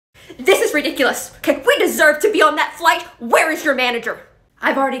is ridiculous. Okay, we deserve to be on that flight. Where is your manager?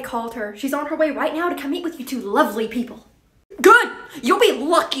 I've already called her. She's on her way right now to come meet with you two lovely people. Good! You'll be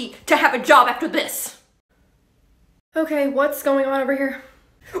lucky to have a job after this. Okay, what's going on over here?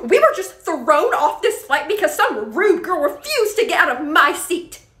 We were just thrown off this flight because some rude girl refused to get out of my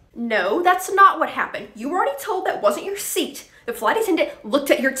seat. No, that's not what happened. You were already told that wasn't your seat. The flight attendant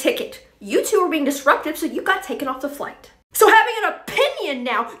looked at your ticket. You two were being disruptive, so you got taken off the flight. So having an opinion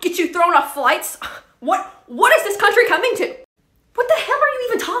now gets you thrown off flights? What is this country coming to? What the hell are you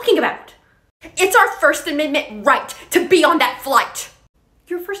even talking about? It's our First Amendment right to be on that flight.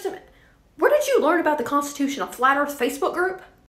 Your First Amendment? Where did you learn about the Constitution? A Flat Earth Facebook group?